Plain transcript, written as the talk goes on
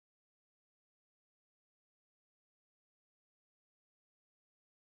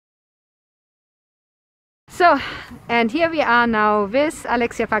So, and here we are now with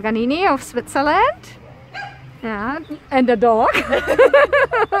Alexia Paganini of Switzerland. Yeah, and the dog.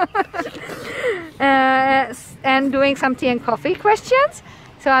 And doing some tea and coffee questions.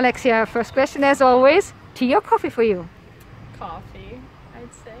 So Alexia, first question as always, tea or coffee for you? Coffee,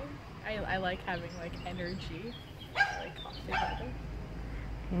 I'd say. I like having like energy. I like coffee better.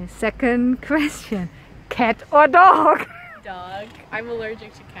 Okay, second question, cat or dog? Dog. I'm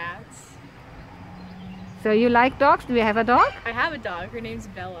allergic to cats. So you like dogs? Do you have a dog? I have a dog. Her name's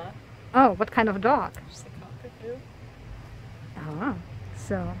Bella. Oh, what kind of dog? She's a cockapoo. Oh,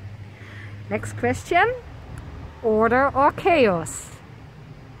 so next question, order or chaos?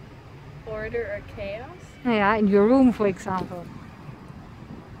 Order or chaos? Yeah, in your room, for example.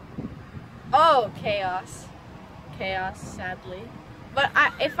 Oh, chaos. Chaos, sadly. But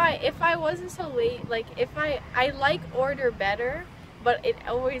if I wasn't so late, like if I like order better, but it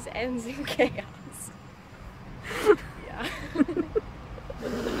always ends in chaos.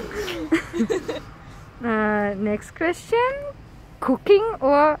 Yeah. Next question, home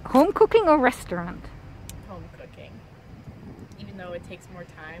cooking or restaurant? Home cooking. Even though it takes more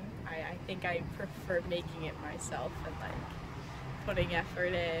time, I think I prefer making it myself and like putting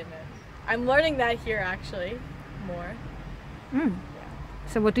effort in. And I'm learning that here actually more. Mm.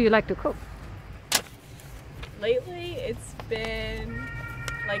 So what do you like to cook? Lately it's been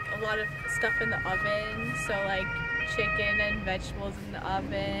like a lot of stuff in the oven, so like chicken and vegetables in the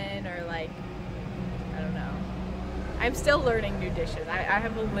oven, or like, I don't know. I'm still learning new dishes. I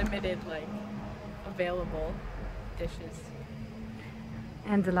have a limited like available dishes.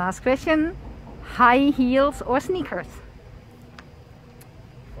 And the last question, high heels or sneakers?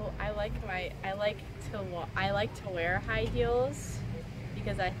 Well, I like to wear high heels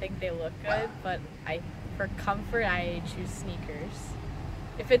because I think they look good, but for comfort I choose sneakers.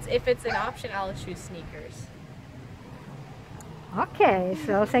 If it's an option, I'll choose sneakers. Okay,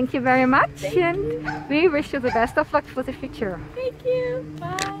 so thank you very much, Thank and we wish you the best of luck for the future. Thank you.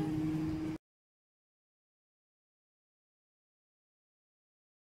 Bye.